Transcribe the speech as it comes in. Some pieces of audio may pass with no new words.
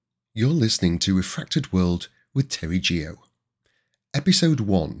You're listening to Refracted World with Terry Geo. Episode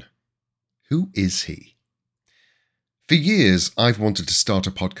 1. Who is he? For years, I've wanted to start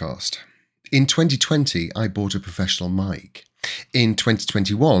a podcast. In 2020, I bought a professional mic. In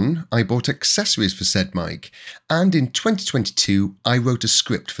 2021, I bought accessories for said mic. And in 2022, I wrote a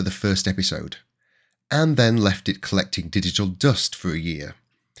script for the first episode. And then left it collecting digital dust for a year.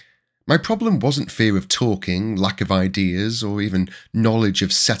 My problem wasn't fear of talking, lack of ideas, or even knowledge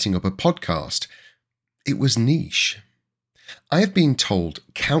of setting up a podcast. It was niche. I have been told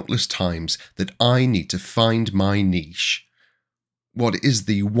countless times that I need to find my niche. What is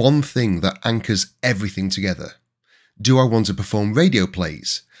the one thing that anchors everything together? Do I want to perform radio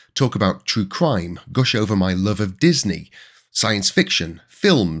plays, talk about true crime, gush over my love of Disney, science fiction,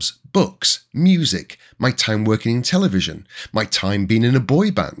 films, books, music, my time working in television, my time being in a boy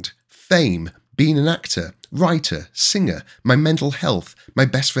band, fame, being an actor, writer, singer, my mental health, my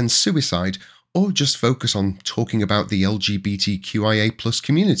best friend's suicide, or just focus on talking about the LGBTQIA+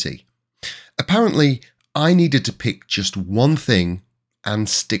 community? Apparently, I needed to pick just one thing and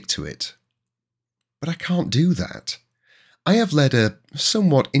stick to it. But I can't do that. I have led a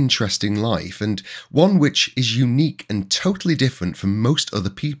somewhat interesting life, and one which is unique and totally different from most other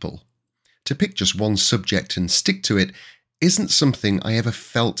people. To pick just one subject and stick to it isn't something I ever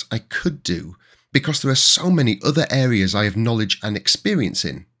felt I could do, because there are so many other areas I have knowledge and experience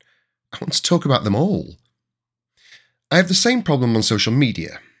in. I want to talk about them all. I have the same problem on social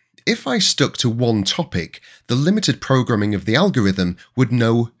media. If I stuck to one topic, the limited programming of the algorithm would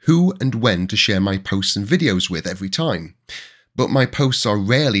know who and when to share my posts and videos with every time. But my posts are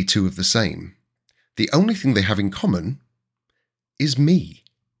rarely two of the same. The only thing they have in common is me.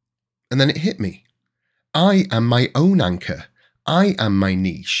 And then it hit me. I am my own anchor. I am my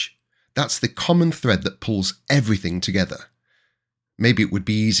niche. That's the common thread that pulls everything together. Maybe it would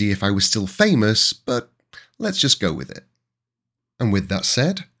be easy if I was still famous, but let's just go with it. And with that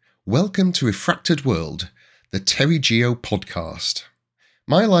said, welcome to Refracted World, the Terry Geo podcast.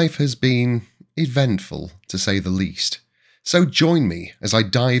 My life has been eventful, to say the least. So join me as I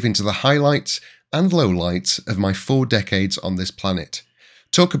dive into the highlights and lowlights of my 4 decades on this planet.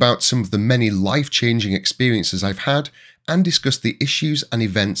 Talk about some of the many life-changing experiences I've had, and discuss the issues and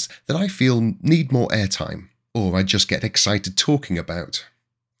events that I feel need more airtime, or I just get excited talking about.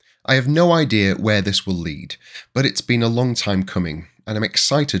 I have no idea where this will lead, but it's been a long time coming, and I'm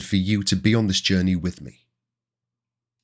excited for you to be on this journey with me.